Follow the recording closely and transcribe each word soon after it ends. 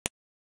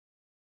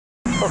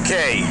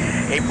Okay,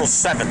 April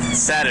 7th,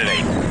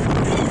 Saturday.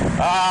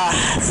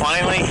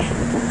 Finally,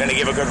 gonna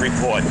give a good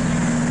report.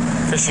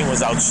 Fishing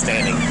was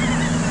outstanding.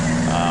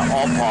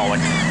 All pollock.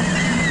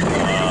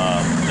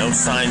 No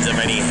signs of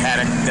any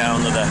haddock down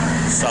to the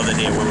southern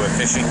near where we're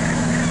fishing.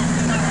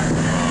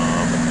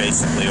 But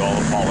basically all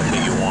the pollock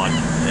that you want.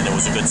 And it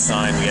was a good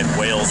sign. We had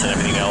whales and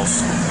everything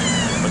else.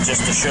 But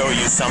just to show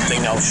you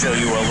something, I'll show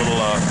you a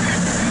little,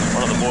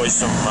 one of the boys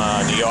from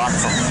New York,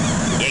 from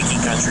Yankee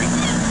country.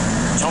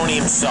 Tony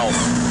himself.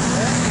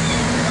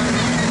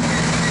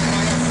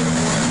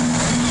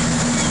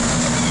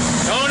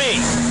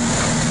 Tony!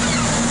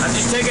 I'm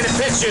just taking a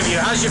picture of you.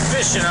 How's your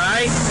fishing, all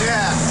right?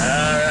 Yeah.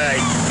 All right.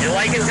 You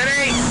like it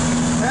today?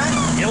 Huh?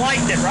 You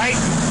liked it, right?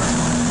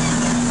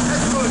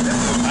 That's good.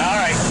 That's good.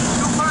 All right.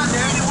 You found it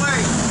anyway.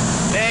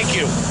 Thank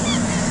you.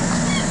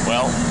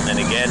 Well, and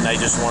again, I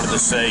just wanted to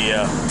say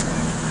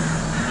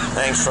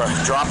thanks for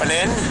dropping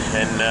in,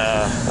 and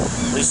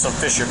at least some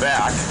fish are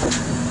back.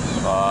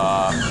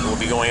 We'll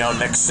be going out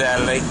next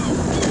Saturday.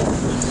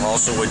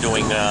 Also, we're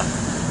doing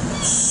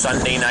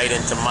Sunday night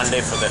into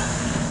Monday for the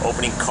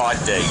opening cod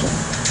day.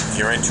 If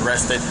you're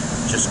interested,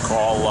 just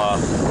call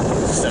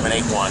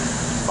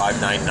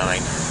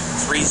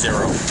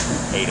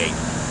 781-599-3088.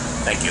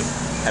 Thank you.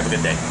 Have a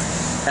good day.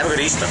 Have a good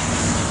Easter.